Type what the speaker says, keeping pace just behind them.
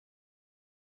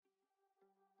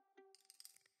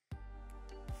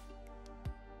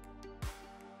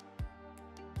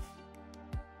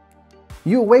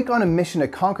You awake on a mission to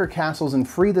conquer castles and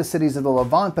free the cities of the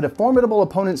Levant, but a formidable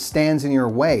opponent stands in your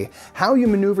way. How you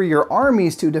maneuver your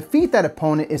armies to defeat that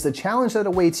opponent is the challenge that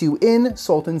awaits you in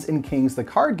Sultans and Kings, the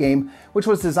card game, which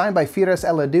was designed by Firas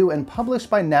Eladou and published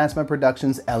by Nasma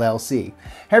Productions LLC.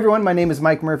 Hey everyone, my name is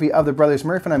Mike Murphy of the Brothers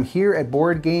Murph, and I'm here at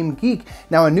Board Game Geek.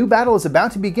 Now a new battle is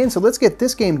about to begin, so let's get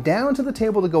this game down to the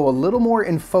table to go a little more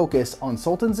in focus on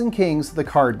Sultans and Kings, the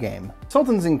card game.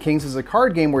 Sultans and Kings is a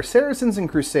card game where Saracens and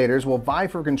Crusaders will vie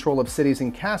for control of cities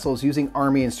and castles using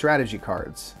army and strategy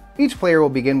cards. Each player will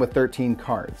begin with 13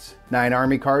 cards, 9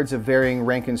 army cards of varying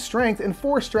rank and strength, and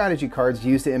 4 strategy cards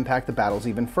used to impact the battles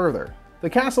even further. The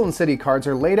castle and city cards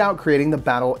are laid out creating the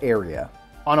battle area.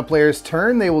 On a player's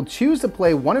turn, they will choose to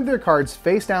play one of their cards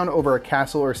face down over a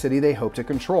castle or city they hope to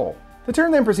control. The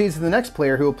turn then proceeds to the next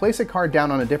player, who will place a card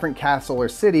down on a different castle or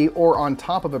city or on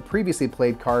top of a previously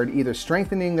played card, either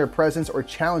strengthening their presence or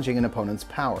challenging an opponent's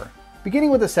power.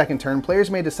 Beginning with the second turn, players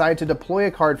may decide to deploy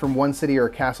a card from one city or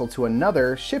castle to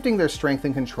another, shifting their strength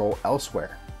and control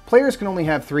elsewhere. Players can only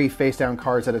have 3 face-down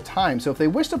cards at a time, so if they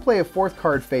wish to play a 4th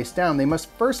card face down, they must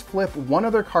first flip one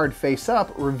other card face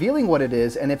up, revealing what it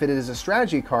is, and if it is a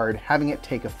strategy card, having it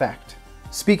take effect.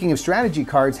 Speaking of strategy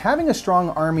cards, having a strong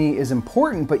army is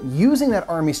important, but using that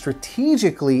army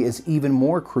strategically is even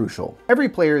more crucial. Every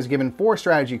player is given 4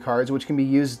 strategy cards, which can be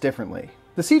used differently.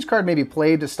 The siege card may be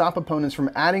played to stop opponents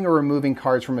from adding or removing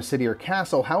cards from a city or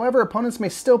castle. However, opponents may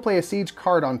still play a siege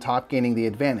card on top, gaining the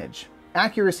advantage.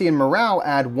 Accuracy and morale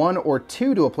add 1 or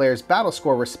 2 to a player's battle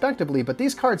score respectively, but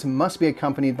these cards must be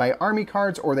accompanied by army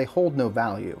cards or they hold no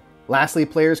value. Lastly,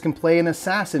 players can play an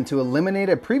assassin to eliminate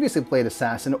a previously played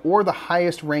assassin or the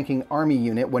highest ranking army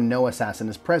unit when no assassin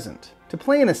is present. To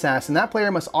play an assassin, that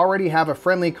player must already have a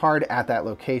friendly card at that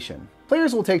location.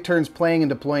 Players will take turns playing and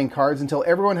deploying cards until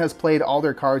everyone has played all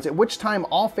their cards, at which time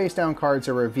all face-down cards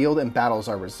are revealed and battles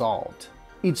are resolved.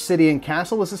 Each city and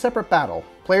castle is a separate battle.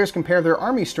 Players compare their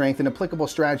army strength and applicable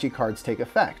strategy cards take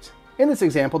effect. In this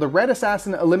example, the red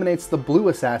assassin eliminates the blue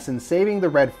assassin, saving the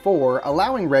red 4,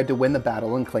 allowing red to win the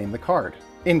battle and claim the card.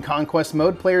 In conquest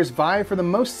mode, players vie for the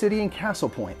most city and castle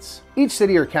points. Each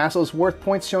city or castle is worth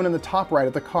points shown in the top right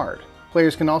of the card.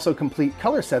 Players can also complete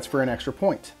color sets for an extra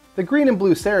point. The green and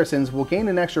blue Saracens will gain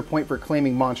an extra point for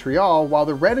claiming Montreal, while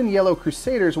the red and yellow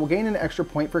Crusaders will gain an extra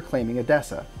point for claiming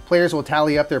Edessa. Players will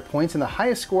tally up their points and the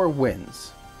highest score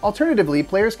wins. Alternatively,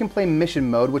 players can play mission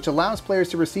mode, which allows players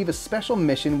to receive a special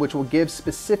mission which will give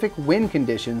specific win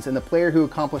conditions, and the player who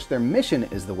accomplished their mission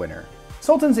is the winner.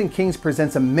 Sultans and Kings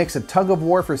presents a mix of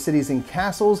tug-of-war for cities and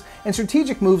castles, and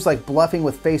strategic moves like bluffing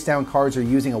with face-down cards or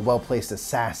using a well-placed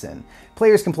assassin.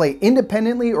 Players can play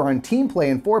independently or on team play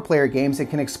in 4-player games and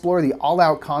can explore the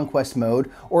all-out conquest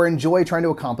mode or enjoy trying to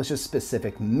accomplish a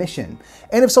specific mission.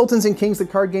 And if Sultans and Kings, the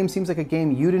card game, seems like a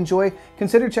game you'd enjoy,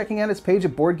 consider checking out its page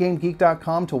at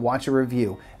BoardGameGeek.com to watch a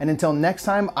review. And until next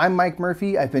time, I'm Mike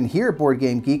Murphy. I've been here at Board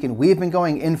Game Geek, and we have been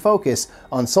going in focus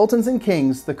on Sultans and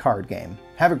Kings, the card game.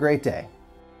 Have a great day.